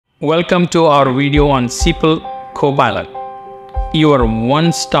Welcome to our video on Ceipal Copilot, your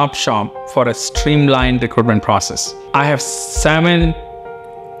one-stop shop for a streamlined recruitment process. I have 7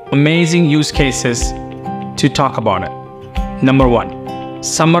 amazing use cases to talk about it. Number 1,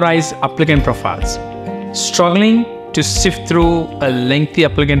 summarize applicant profiles. Struggling to sift through a lengthy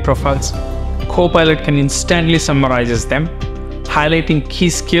applicant profiles? Copilot can instantly summarize them, highlighting key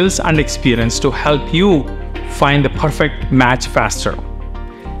skills and experience to help you find the perfect match faster.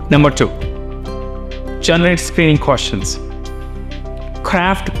 Number 2, generate screening questions.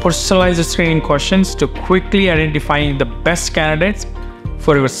 Craft personalized screening questions to quickly identify the best candidates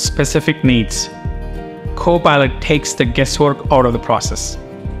for your specific needs. Copilot takes the guesswork out of the process.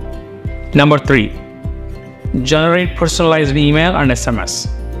 Number 3, generate personalized email and SMS.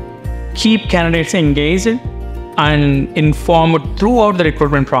 Keep candidates engaged and informed throughout the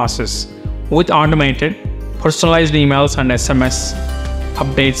recruitment process with automated, personalized emails and SMS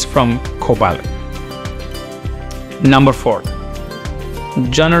updates from Copilot. Number 4,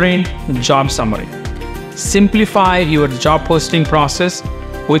 generate job summary. Simplify your job posting process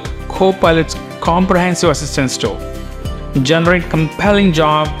with Copilot's comprehensive assistance tool. Generate compelling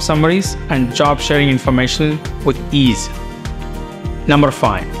job summaries and job sharing information with ease. Number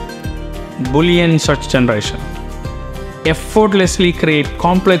 5, Boolean search generation. Effortlessly create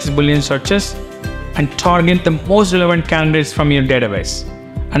complex Boolean searches and target the most relevant candidates from your database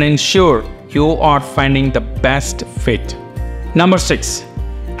and ensure you are finding the best fit. Number 6,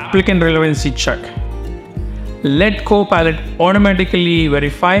 applicant relevancy check. Let Copilot automatically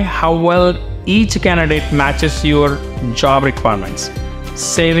verify how well each candidate matches your job requirements,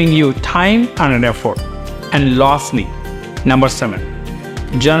 saving you time and effort. And lastly, number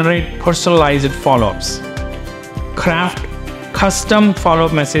 7, generate personalized follow-ups. Craft custom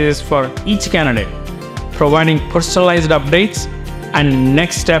follow-up messages for each candidate, providing personalized updates and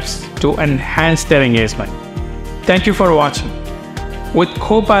next steps to enhance their engagement. Thank you for watching. With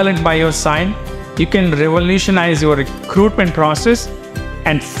Copilot by your side, you can revolutionize your recruitment process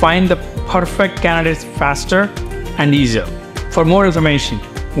and find the perfect candidates faster and easier. For more information,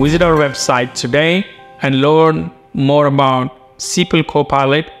 visit our website today and learn more about Ceipal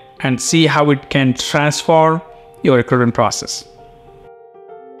Copilot and see how it can transform your recruitment process.